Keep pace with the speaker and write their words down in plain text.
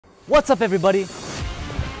What's up, everybody?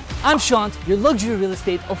 I'm Shant, your luxury real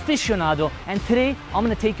estate aficionado, and today I'm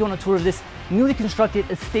going to take you on a tour of this newly constructed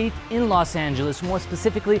estate in Los Angeles, more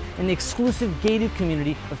specifically in the exclusive gated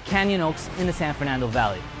community of Canyon Oaks in the San Fernando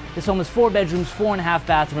Valley. This home is 4 bedrooms, 4.5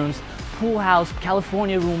 bathrooms, pool house,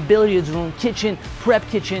 California room, billiards room, kitchen, prep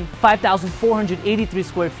kitchen, 5,483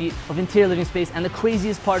 square feet of interior living space, and the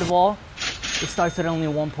craziest part of all, it starts at only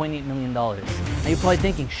 $1.8 million. Now you're probably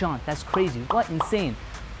thinking, Shant, that's crazy, what, insane?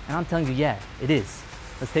 And I'm telling you, yeah, it is.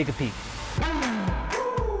 Let's take a peek.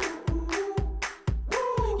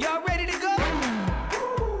 Y'all ready to go?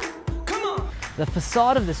 Come on. The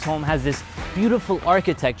facade of this home has this beautiful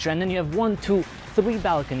architecture, and then you have 1, 2, 3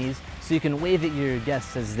 balconies, so you can wave at your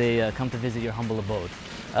guests as they come to visit your humble abode.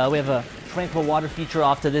 We have a tranquil water feature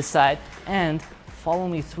off to this side, and follow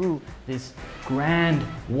me through this grand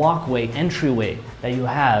walkway, entryway that you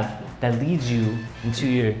have that leads you into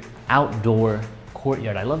your outdoor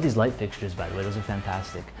courtyard. I love these light fixtures, by the way, those are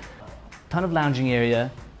fantastic. Ton of lounging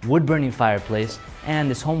area, wood-burning fireplace, and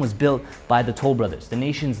this home was built by the Toll Brothers, the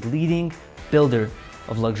nation's leading builder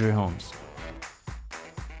of luxury homes.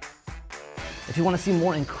 If you want to see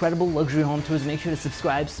more incredible luxury home tours, make sure to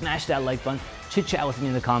subscribe, smash that like button, chit-chat with me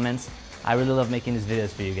in the comments. I really love making these videos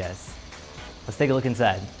for you guys. Let's take a look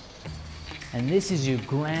inside. And this is your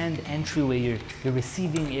grand entryway, your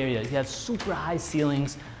receiving area. You have super high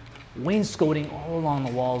ceilings, wainscoting all along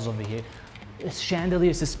the walls over here. A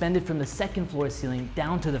chandelier suspended from the 2nd floor ceiling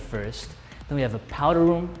down to the 1st. Then we have a powder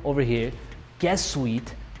room over here, guest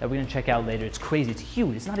suite that we're gonna check out later. It's crazy, it's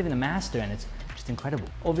huge. It's not even a master, and it's just incredible.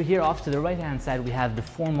 Over here off to the right-hand side, we have the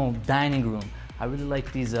formal dining room. I really like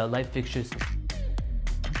these light fixtures.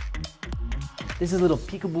 This is a little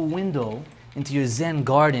peekaboo window into your Zen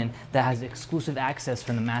garden that has exclusive access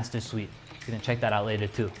from the master suite. You're gonna check that out later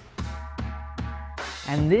too.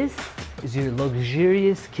 And this is your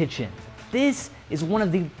luxurious kitchen. This is one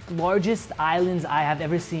of the largest islands I have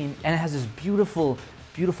ever seen, and it has this beautiful,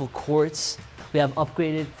 beautiful quartz. We have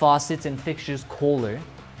upgraded faucets and fixtures, Kohler.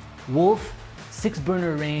 Wolf,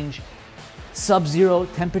 6-burner range, sub-zero,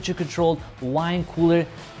 temperature controlled, wine cooler.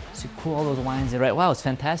 So you cool all those wines in, right? Wow, it's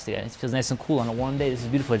fantastic. It feels nice and cool on a warm day. This is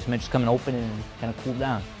beautiful. It just come and open it and kind of cool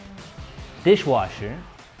down. Dishwasher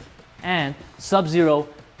and sub-zero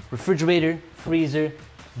refrigerator, freezer,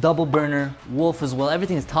 double burner, Wolf as well.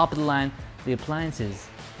 Everything is top of the line. The appliances,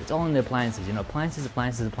 it's all in the appliances, you know, appliances,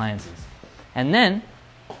 appliances, appliances. And then,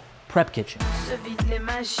 prep kitchen.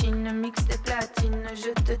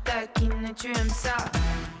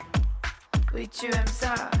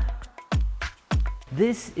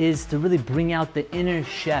 This is to really bring out the inner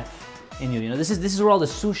chef in you. You know, this is where all the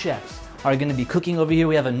sous chefs are going to be cooking over here.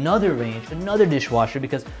 We have another range, another dishwasher,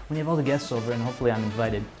 because when you have all the guests over, and hopefully I'm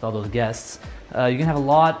invited with all those guests, you're going to have a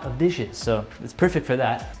lot of dishes, so it's perfect for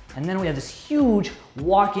that. And then we have this huge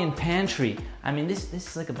walk-in pantry. I mean, this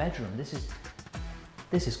is like a bedroom. This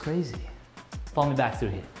is crazy. Follow me back through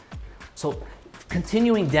here. So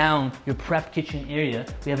continuing down your prep kitchen area,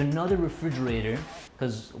 we have another refrigerator,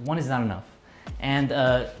 because one is not enough, and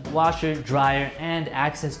washer, dryer, and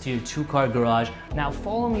access to your 2-car garage. Now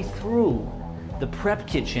follow me through the prep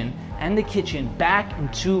kitchen and the kitchen back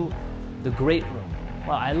into the great room.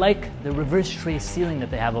 Well, I like the reverse tray ceiling that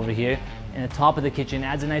they have over here in the top of the kitchen. It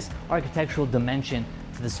adds a nice architectural dimension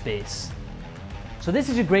to the space. So this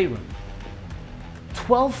is your great room.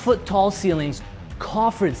 12-foot tall ceilings,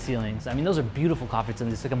 coffered ceilings. I mean, those are beautiful coffered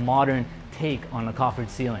ceilings. It's like a modern take on a coffered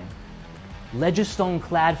ceiling. Ledger stone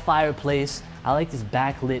clad fireplace. I like this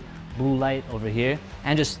backlit blue light over here,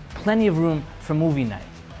 and just plenty of room for movie night.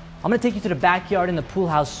 I'm gonna take you to the backyard and the pool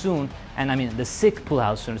house soon, and I mean the sick pool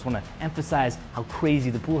house soon. I just wanna emphasize how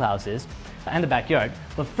crazy the pool house is, and the backyard.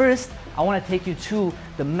 But first, I wanna take you to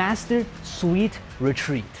the master suite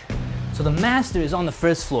retreat. So the master is on the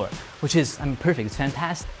 1st floor, which is, I mean, perfect, it's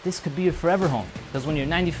fantastic. This could be your forever home, because when you're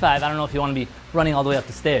 95, I don't know if you wanna be running all the way up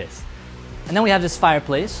the stairs. And then we have this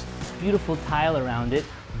fireplace, beautiful tile around it,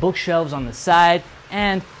 bookshelves on the side,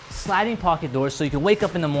 and sliding pocket doors so you can wake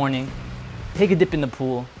up in the morning, take a dip in the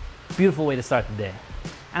pool. Beautiful way to start the day.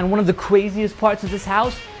 And one of the craziest parts of this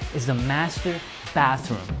house is the master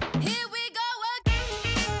bathroom. Here we go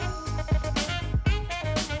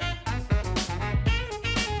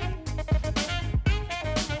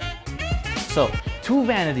again. So, 2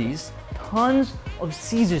 vanities, tons of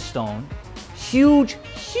Caesar stone, huge,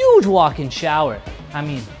 huge walk-in shower. I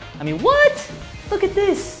mean, what? Look at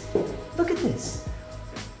this. Look at this.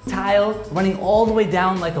 Tile running all the way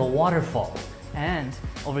down like a waterfall. And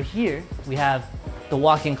over here, we have the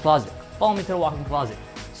walk-in closet. Follow me to the walk-in closet.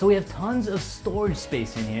 So we have tons of storage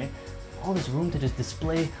space in here. All this room to just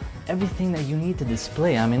display everything that you need to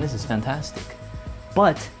display. I mean, this is fantastic.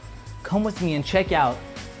 But come with me and check out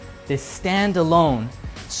this standalone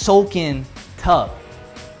soak-in tub.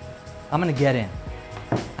 I'm gonna get in.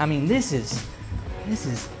 I mean, this is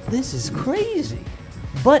crazy.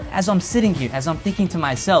 But as I'm sitting here, as I'm thinking to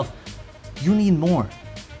myself, you need more.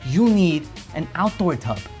 You need an outdoor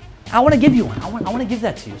tub. I wanna give you one. I wanna give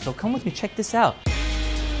that to you. So come with me, check this out.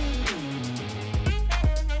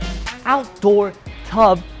 Outdoor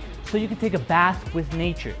tub so you can take a bath with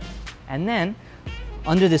nature. And then,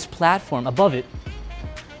 under this platform, above it,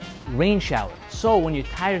 rain shower. So when you're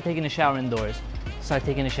tired of taking a shower indoors, start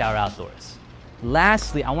taking a shower outdoors.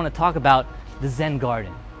 Lastly, I want to talk about the Zen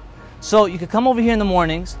garden. So you could come over here in the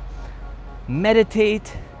mornings,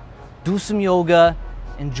 meditate, do some yoga,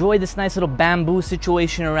 enjoy this nice little bamboo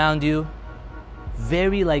situation around you.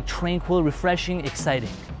 Very like tranquil, refreshing, exciting.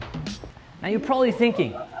 Now you're probably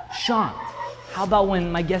thinking, Sean, how about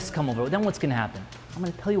when my guests come over? Then what's gonna happen? I'm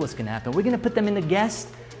gonna tell you what's gonna happen. We're gonna put them in the guest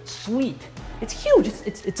suite. It's huge,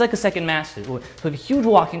 it's like a second master. So we have a huge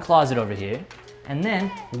walk-in closet over here, and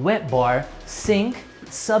then wet bar, sink,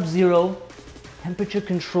 sub-zero,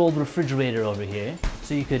 temperature-controlled refrigerator over here.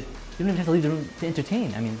 So you don't even have to leave the room to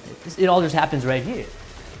entertain. I mean, it all just happens right here.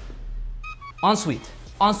 Ensuite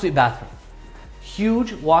bathroom.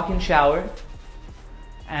 Huge walk-in shower,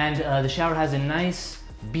 and the shower has a nice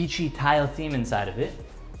beachy tile theme inside of it.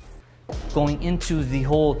 Going into the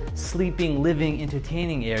whole sleeping, living,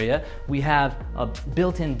 entertaining area, we have a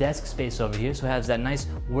built-in desk space over here, so it has that nice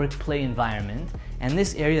work-play environment. And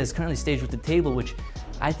this area is currently staged with the table, which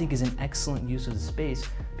I think is an excellent use of the space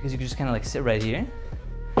because you can just kind of like sit right here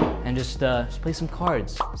and just play some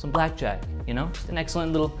cards, some blackjack, you know? Just an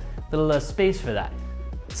excellent little space for that.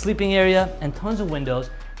 Sleeping area and tons of windows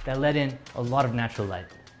that let in a lot of natural light.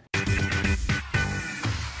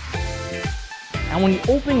 And when you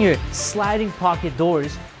open your sliding pocket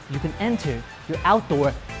doors, you can enter your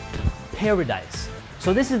outdoor paradise.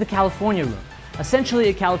 So this is the California room. Essentially,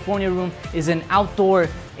 a California room is an outdoor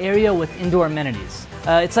area with indoor amenities.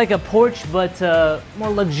 It's like a porch, but more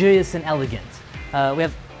luxurious and elegant. We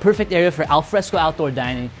have perfect area for alfresco outdoor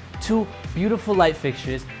dining, 2 beautiful light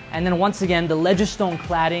fixtures, and then once again, the ledgestone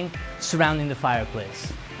cladding surrounding the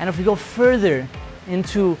fireplace. And if we go further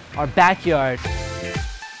into our backyard,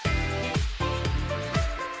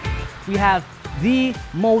 we have the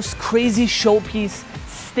most crazy showpiece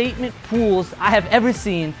statement pools I have ever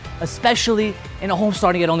seen, especially in a home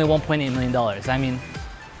starting at only $1.8 million. I mean,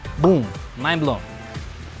 boom, mind blown.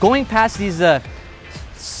 Going past these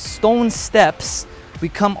stone steps, we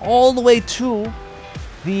come all the way to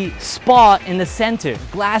the spa in the center,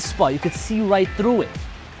 glass spa. You could see right through it.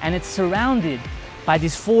 And it's surrounded by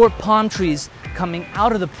these 4 palm trees coming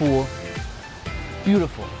out of the pool.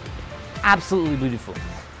 Beautiful, absolutely beautiful.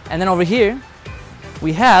 And then over here,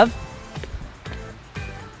 we have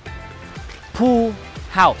pool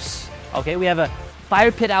house. Okay, we have a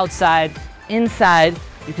fire pit outside. Inside,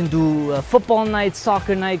 you can do a football night,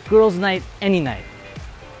 soccer night, girls night, any night.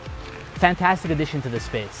 Fantastic addition to the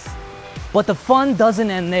space. But the fun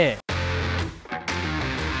doesn't end there.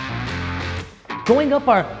 Going up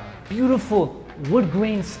our beautiful wood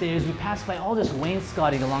grain stairs, we pass by all this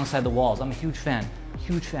wainscoting alongside the walls. I'm a huge fan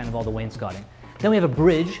of all the wainscoting. Then we have a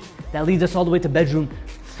bridge that leads us all the way to bedroom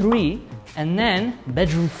 3, and then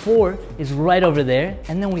bedroom 4 is right over there,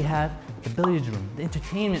 and then we have the billiards room, the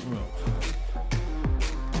entertainment room.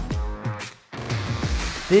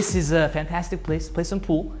 This is a fantastic place to play some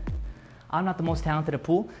pool. I'm not the most talented at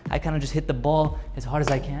pool. I kind of just hit the ball as hard as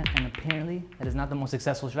I can, and apparently that is not the most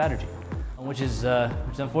successful strategy, which is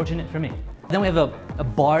unfortunate for me. Then we have a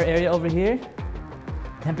bar area over here,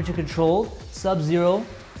 temperature controlled, sub-zero,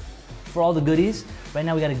 for all the goodies. Right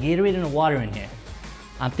now we got a Gatorade and a water in here.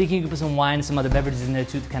 I'm thinking you could put some wine and some other beverages in there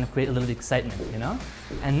too to kind of create a little bit of excitement, you know?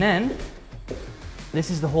 And then,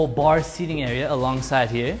 this is the whole bar seating area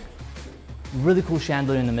alongside here. Really cool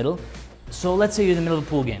chandelier in the middle. So let's say you're in the middle of a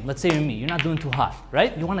pool game. Let's say you're me, you're not doing too hot,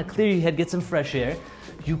 right? You wanna clear your head, get some fresh air.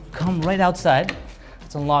 You come right outside.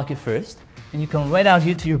 Let's unlock it first. And you come right out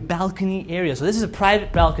here to your balcony area. So this is a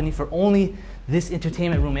private balcony for only this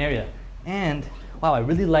entertainment room area. And, wow, I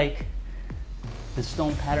really like the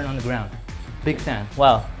stone pattern on the ground. Big fan.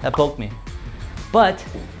 Wow, that poked me. But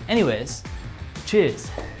anyways,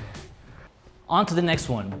 cheers. On to the next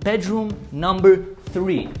one, bedroom number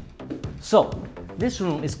 3. So this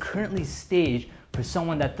room is currently staged for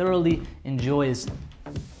someone that thoroughly enjoys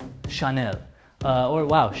Chanel.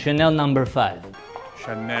 Chanel number 5.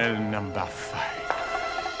 Chanel number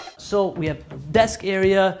 5. So we have desk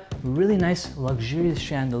area, really nice luxurious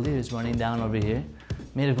chandeliers running down over here.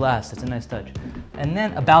 made of glass. That's a nice touch. And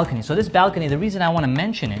then a balcony. So this balcony, the reason I want to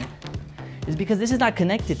mention it is because this is not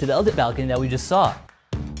connected to the other balcony that we just saw.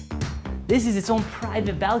 This is its own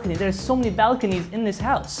private balcony. There's so many balconies in this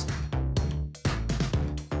house.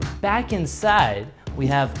 Back inside, we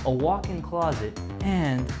have a walk-in closet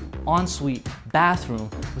and ensuite bathroom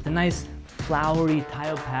with a nice flowery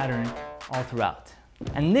tile pattern all throughout.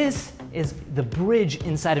 And this is the bridge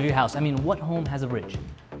inside of your house. I mean, what home has a bridge?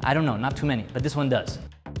 I don't know, not too many, but this one does.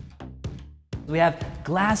 We have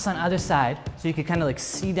glass on either side, so you can kind of like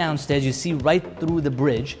see downstairs. You see right through the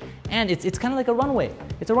bridge, and it's kind of like a runway.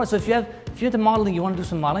 It's a run. So if you're into modeling, you want to do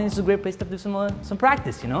some modeling, this is a great place to do some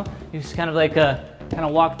practice. You know, you just kind of like kind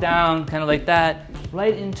of walk down, kind of like that,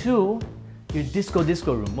 right into your disco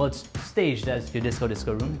room. Well, it's staged as your disco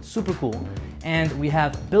room. It's super cool, and we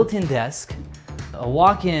have built-in desk, a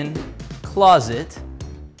walk-in closet,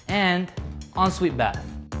 and ensuite bath.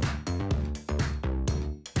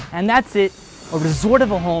 And that's it. A resort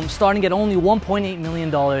of a home starting at only $1.8 million.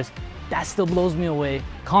 That still blows me away.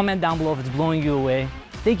 Comment down below if it's blowing you away.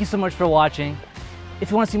 Thank you so much for watching.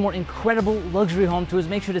 If you want to see more incredible luxury home tours,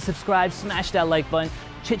 make sure to subscribe, smash that like button,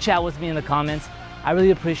 chit chat with me in the comments. I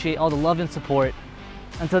really appreciate all the love and support.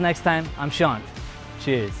 Until next time, I'm Shant.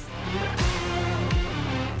 Cheers.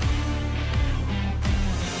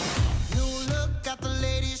 New look, got the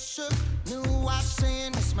ladies shook. New watch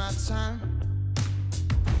saying it's my time.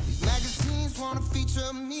 These magazines wanna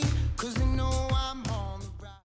feature me, 'cause they